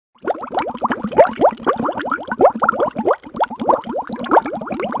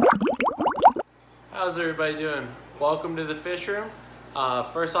How's everybody doing? Welcome to the fish room.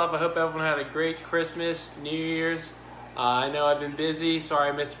 First off, I hope everyone had a great Christmas, New Year's. I know I've been busy, sorry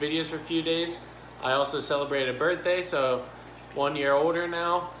I missed videos for a few days. I also celebrated a birthday, so 1 year older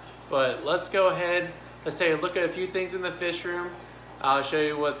now. But let's go ahead, let's take a look at a few things in the fish room. I'll show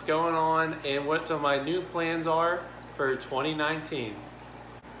you what's going on and what some of my new plans are for 2019.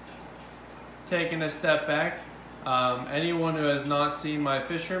 Taking a step back, anyone who has not seen my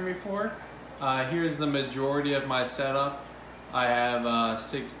fish room before, here's the majority of my setup. I have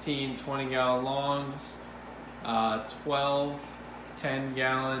 16 20-gallon longs, 12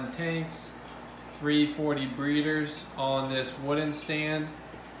 10-gallon tanks, 3 40 breeders on this wooden stand.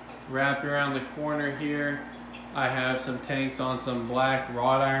 Wrapped around the corner here, I have some tanks on some black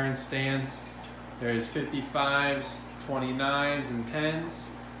wrought iron stands. There's 55s, 29s, and 10s.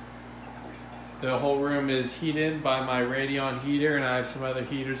 The whole room is heated by my Radion heater, and I have some other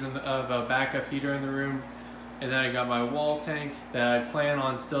heaters of a backup heater in the room. And then I got my wall tank that I plan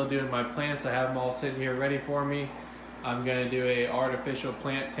on still doing my plants. I have them all sitting here ready for me. I'm going to do a artificial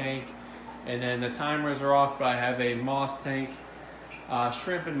plant tank, and then the timers are off, but I have a moss tank,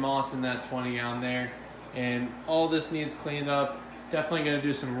 shrimp and moss in that 20-gallon there. And all this needs cleaned up. Definitely going to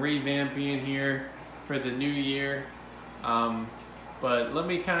do some revamping in here for the new year. But let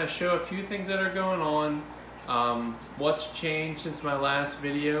me kind of show a few things that are going on, what's changed since my last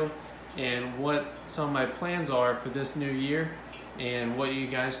video, and what some of my plans are for this new year, and what you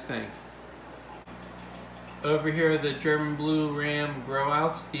guys think. Over here are the German Blue Ram grow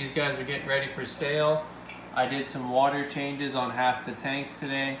outs. These guys are getting ready for sale. I did some water changes on half the tanks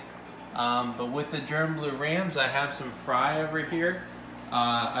today. But with the German Blue Rams, I have some fry over here.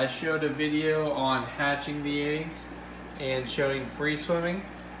 I showed a video on hatching the eggs and showing free swimming,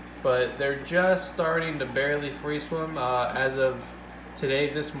 but they're just starting to barely free swim. As of today,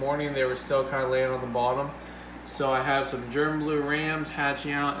 this morning, they were still kind of laying on the bottom. So I have some German Blue Rams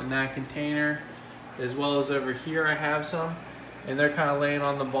hatching out in that container, as well as over here I have some, and they're kind of laying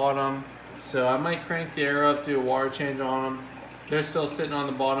on the bottom. So I might crank the air up, do a water change on them. They're still sitting on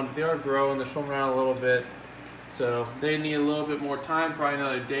the bottom. They are growing, they're swimming around a little bit. So they need a little bit more time, probably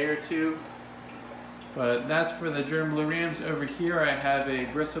another day or two. But that's for the German Blue Rams. Over here I have a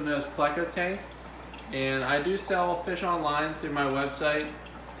bristlenose pleco tank, and I do sell fish online through my website,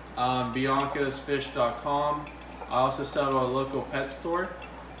 biancosfish.com. I also sell to a local pet store,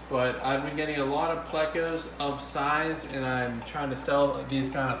 but I've been getting a lot of plecos of size, and I'm trying to sell these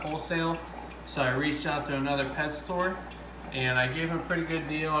kind of wholesale. So I reached out to another pet store, and I gave them a pretty good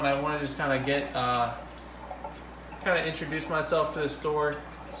deal, and I want to just kind of get, introduce myself to the store.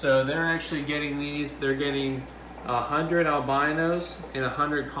 So they're actually getting these. They're getting 100 albinos and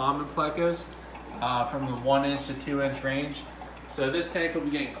 100 common plecos from the 1 inch to 2 inch range. So this tank will be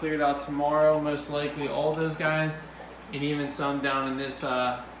getting cleared out tomorrow, most likely all those guys, and even some down in this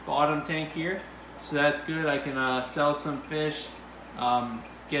bottom tank here. So that's good. I can sell some fish,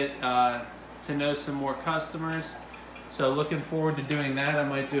 get to know some more customers. So looking forward to doing that. I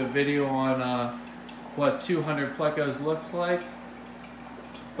might do a video on what 200 plecos looks like.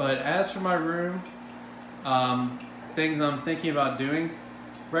 But as for my room, things I'm thinking about doing,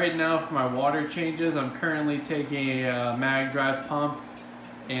 right now for my water changes, I'm currently taking a mag drive pump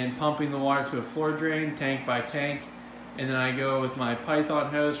and pumping the water to a floor drain, tank by tank, and then I go with my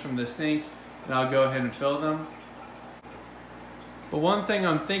Python hose from the sink, and I'll go ahead and fill them. But one thing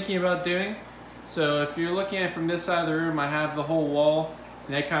I'm thinking about doing, so if you're looking at it from this side of the room, I have the whole wall,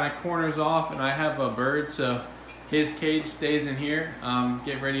 and that kind of corners off, and I have a bird, so his cage stays in here.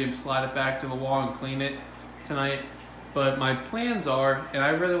 Get ready to slide it back to the wall and clean it tonight. But my plans are, and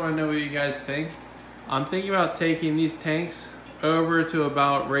I really want to know what you guys think, I'm thinking about taking these tanks over to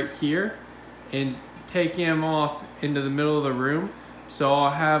about right here and taking them off into the middle of the room. So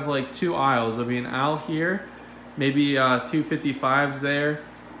I'll have like 2 aisles. There'll be an aisle here, maybe 2 55s there,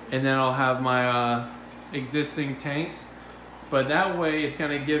 and then I'll have my existing tanks. But that way it's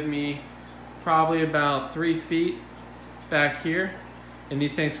going to give me probably about 3 feet back here, and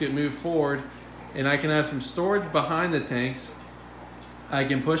these tanks get moved forward, and I can have some storage behind the tanks. I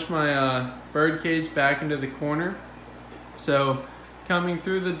can push my bird cage back into the corner. So coming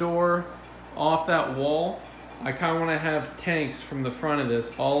through the door off that wall, I kind of want to have tanks from the front of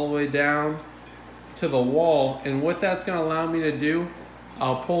this all the way down to the wall, and what that's going to allow me to do,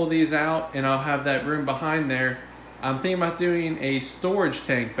 I'll pull these out and I'll have that room behind there. I'm thinking about doing a storage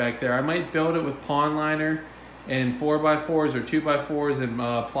tank back there. I might build it with pond liner and 4x4s or 2x4s and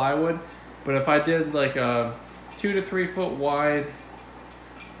plywood. But if I did like a 2 to 3 foot wide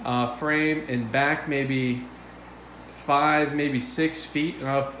frame and back maybe 5, maybe 6 feet,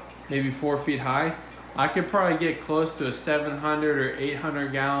 maybe 4 feet high, I could probably get close to a 700 or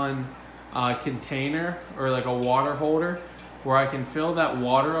 800 gallon container, or like a water holder, where I can fill that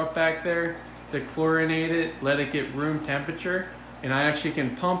water up back there, dechlorinate it, let it get room temperature, and I actually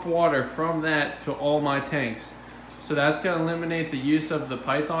can pump water from that to all my tanks. So that's going to eliminate the use of the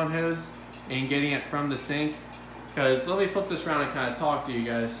Python hose and getting it from the sink. Because let me flip this around and kind of talk to you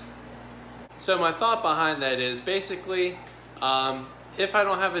guys. So my thought behind that is basically, if I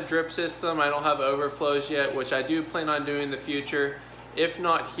don't have a drip system, I don't have overflows yet, which I do plan on doing in the future. If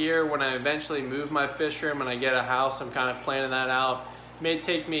not here, when I eventually move my fish room and I get a house, I'm kind of planning that out. It may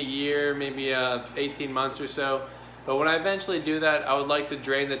take me a year, maybe 18 months or so. But when I eventually do that, I would like to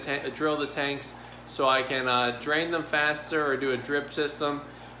drill the tanks so I can drain them faster or do a drip system.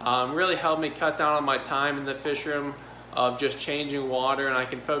 Really help me cut down on my time in the fish room of just changing water, and I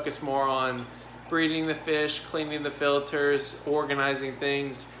can focus more on breeding the fish, cleaning the filters, organizing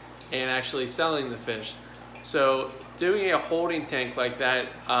things, and actually selling the fish. So doing a holding tank like that,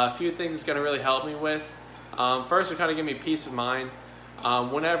 a few things it's going to really help me with. First, it'll kind of give me peace of mind.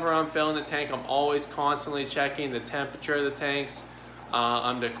 Whenever I'm filling the tank, I'm always constantly checking the temperature of the tanks.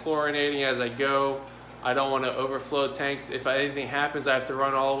 I'm dechlorinating as I go. I don't want to overflow tanks. If anything happens, I have to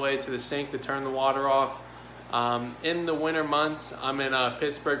run all the way to the sink to turn the water off. In the winter months, I'm in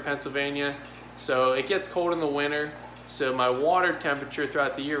Pittsburgh, Pennsylvania, so it gets cold in the winter, so my water temperature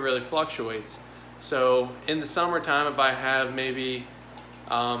throughout the year really fluctuates. So in the summertime, if I have maybe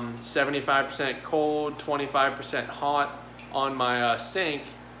 75% cold, 25% hot on my sink,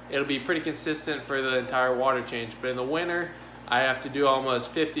 it'll be pretty consistent for the entire water change. But in the winter, I have to do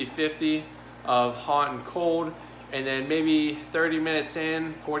almost 50-50 of hot and cold, and then maybe 30 minutes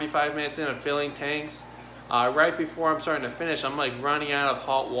in, 45 minutes in of filling tanks, right before I'm starting to finish, I'm like running out of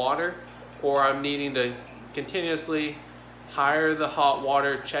hot water, or I'm needing to continuously higher the hot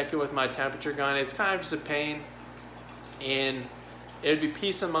water, check it with my temperature gun. It's kind of just a pain, and it would be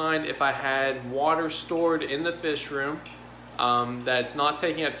peace of mind if I had water stored in the fish room, that's not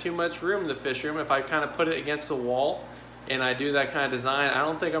taking up too much room in the fish room. If I kind of put it against the wall and I do that kind of design, I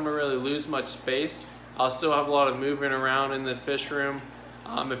don't think I'm gonna really lose much space. I'll still have a lot of movement around in the fish room.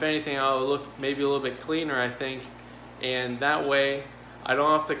 If anything, I'll look maybe a little bit cleaner, I think. And that way, I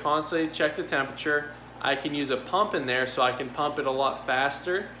don't have to constantly check the temperature. I can use a pump in there, so I can pump it a lot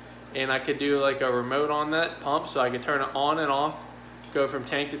faster. And I could do like a remote on that pump, so I can turn it on and off, go from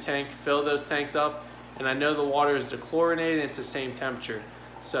tank to tank, fill those tanks up, and I know the water is dechlorinated and it's the same temperature.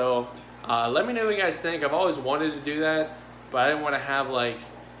 So let me know what you guys think. I've always wanted to do that, but I didn't want to have like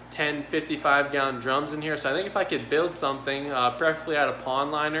 10 55-gallon drums in here. So I think if I could build something, preferably out of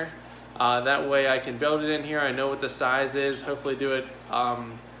pond liner, that way I can build it in here. I know what the size is, hopefully do it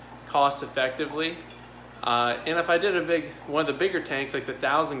cost effectively. And if I did one of the bigger tanks, like the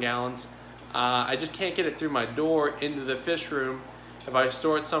 1,000 gallons, I just can't get it through my door into the fish room. If I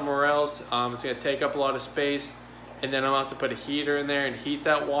store it somewhere else, it's going to take up a lot of space, and then I'll have to put a heater in there and heat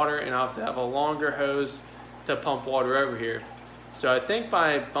that water, and I'll have to have a longer hose to pump water over here. So I think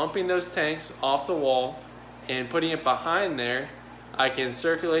by bumping those tanks off the wall and putting it behind there, I can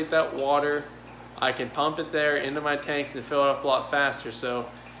circulate that water, I can pump it there into my tanks and fill it up a lot faster. So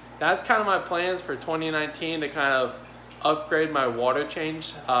that's kind of my plans for 2019, to kind of upgrade my water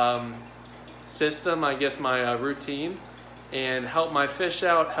change system, I guess my routine, and help my fish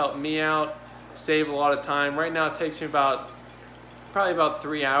out, help me out, save a lot of time. Right now it takes me probably about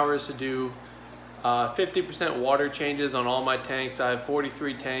 3 hours to do 50% water changes on all my tanks. I have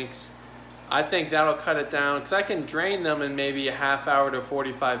 43 tanks. I think that'll cut it down, because I can drain them in maybe a half hour to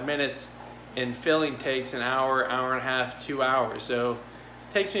 45 minutes, and filling takes an hour, hour and a half, 2 hours. So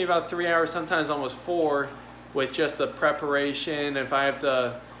it takes me about 3 hours, sometimes almost 4, with just the preparation. If I have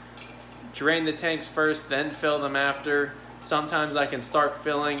to drain the tanks first, then fill them after. Sometimes I can start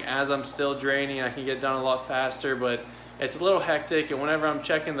filling as I'm still draining. I can get done a lot faster, but it's a little hectic. And whenever I'm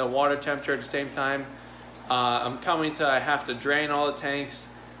checking the water temperature at the same time, I have to drain all the tanks,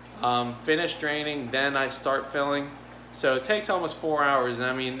 finish draining, then I start filling. So it takes almost 4 hours.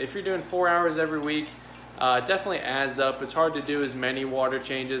 And I mean, if you're doing 4 hours every week, it definitely adds up. It's hard to do as many water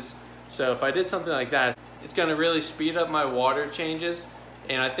changes. So if I did something like that, it's gonna really speed up my water changes.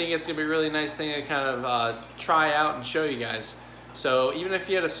 And I think it's gonna be a really nice thing to kind of try out and show you guys. So even if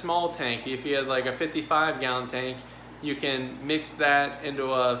you had a small tank, if you had like a 55-gallon tank, you can mix that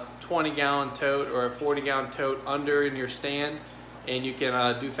into a 20-gallon tote or a 40-gallon tote under in your stand, and you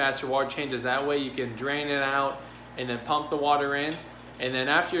can do faster water changes that way. You can drain it out and then pump the water in, and then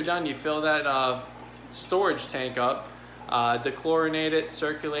after you're done, you fill that storage tank up, dechlorinate it,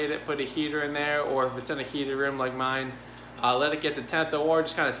 circulate it, put a heater in there, or if it's in a heated room like mine, let it get to temp. The water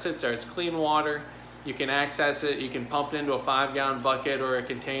just kind of sits there. It's clean water. You can access it, you can pump it into a 5-gallon bucket or a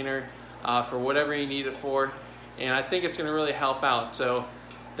container for whatever you need it for. And I think it's gonna really help out. So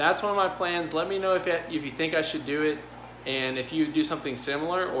that's one of my plans. Let me know if you think I should do it, and if you do something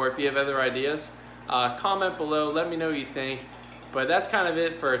similar, or if you have other ideas. Comment below, let me know what you think. But that's kind of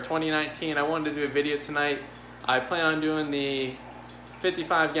it for 2019. I wanted to do a video tonight. I plan on doing the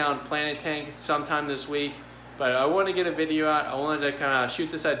 55-gallon planted tank sometime this week, but I want to get a video out. I wanted to kind of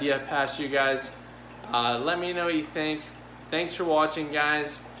shoot this idea past you guys. Let me know what you think. Thanks for watching,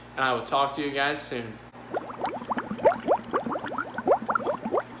 guys, and I will talk to you guys soon.